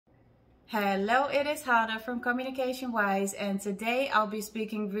Hello, it is Hannah from Communication Wise, and today I'll be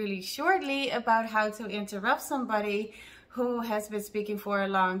speaking really shortly about how to interrupt somebody who has been speaking for a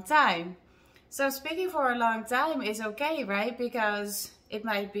long time. So speaking for a long time is okay, right? Because it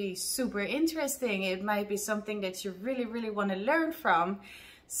might be super interesting. It might be something that you really want to learn from.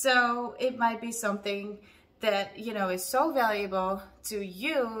 So it might be something that, is so valuable to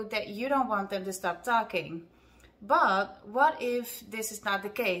you that you don't want them to stop talking. But what if this is not the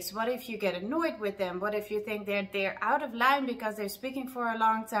case? What if you get annoyed with them? What if you think they're out of line because they're speaking for a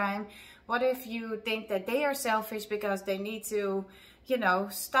long time? What if you think that they are selfish because they need to,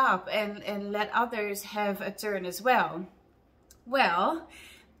 stop and let others have a turn as well? Well,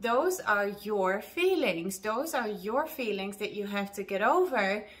 those are your feelings. Those are your feelings that you have to get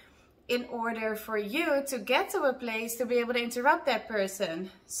over in order for you to get to a place to be able to interrupt that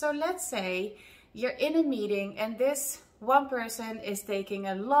person. So let's say you're in a meeting and this one person is taking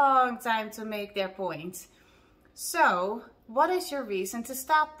a long time to make their point. So what is your reason to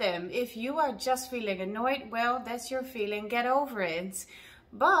stop them? If you are just feeling annoyed, well, that's your feeling, get over it.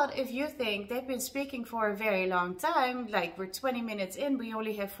 But if you think they've been speaking for a very long time, like we're 20 minutes in, we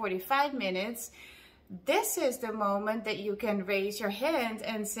only have 45 minutes, this is the moment that you can raise your hand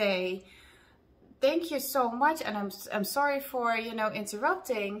and say, thank you so much, and I'm sorry for,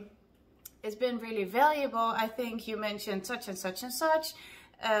 interrupting. It's been really valuable. I think you mentioned such and such and such.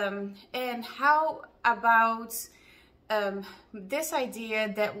 And how about this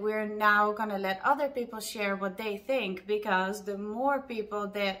idea that we're now gonna let other people share what they think? Because the more people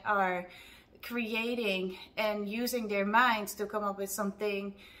that are creating and using their minds to come up with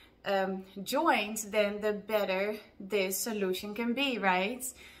something joint, then the better this solution can be, right?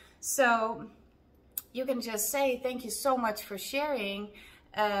 So you can just say, thank you so much for sharing.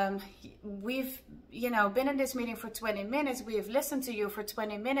 We've been in this meeting for 20 minutes. We've listened to you for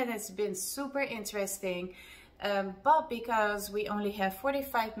 20 minutes. It's been super interesting, but because we only have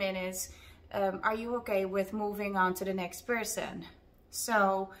 45 minutes, are you okay with moving on to the next person?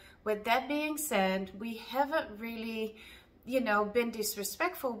 So with that being said, we haven't really been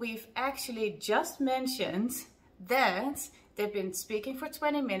disrespectful. We've actually just mentioned that they've been speaking for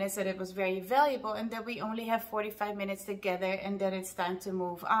 20 minutes, that it was very valuable, and that we only have 45 minutes together, and that it's time to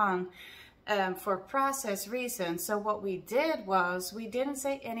move on for process reasons. So what we did was, we didn't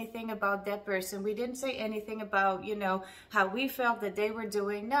say anything about that person. We didn't say anything about, how we felt that they were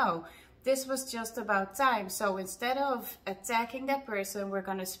doing. No, this was just about time. So instead of attacking that person, we're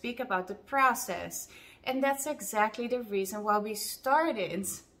going to speak about the process. And that's exactly the reason why we started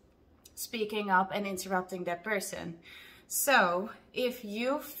speaking up and interrupting that person. So if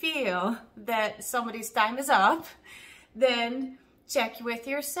you feel that somebody's time is up, then check with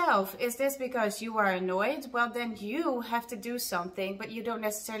yourself. Is this because you are annoyed? Well, then you have to do something, but you don't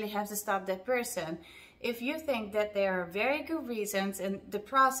necessarily have to stop that person. If you think that there are very good reasons and the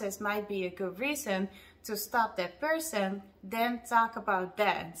process might be a good reason to stop that person, then talk about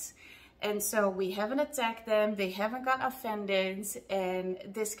that. And so we haven't attacked them, they haven't got offended, and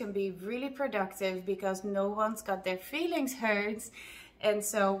this can be really productive because no one's got their feelings hurt. And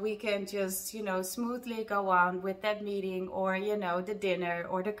so we can just, smoothly go on with that meeting, or, the dinner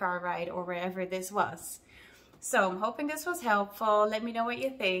or the car ride or wherever this was. So I'm hoping this was helpful. Let me know what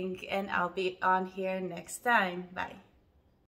you think, and I'll be on here next time. Bye.